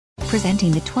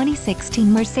Presenting the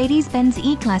 2016 Mercedes-Benz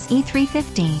E-Class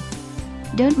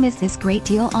E350. Don't miss this great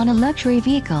deal on a luxury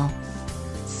vehicle.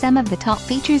 Some of the top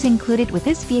features included with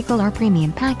this vehicle are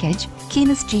Premium Package,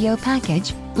 Keyless Geo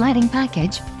Package, Lighting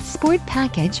Package, Sport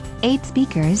Package, 8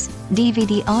 speakers,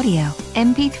 DVD audio,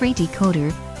 MP3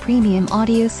 decoder, Premium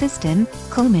Audio System,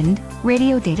 Command,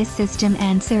 Radio Data System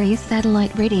and Sirius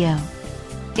Satellite Radio.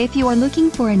 If you are looking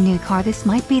for a new car, this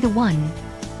might be the one.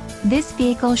 This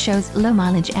vehicle shows low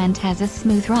mileage and has a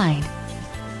smooth ride.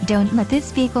 Don't let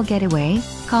this vehicle get away.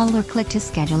 Call or click to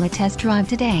schedule a test drive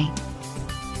today.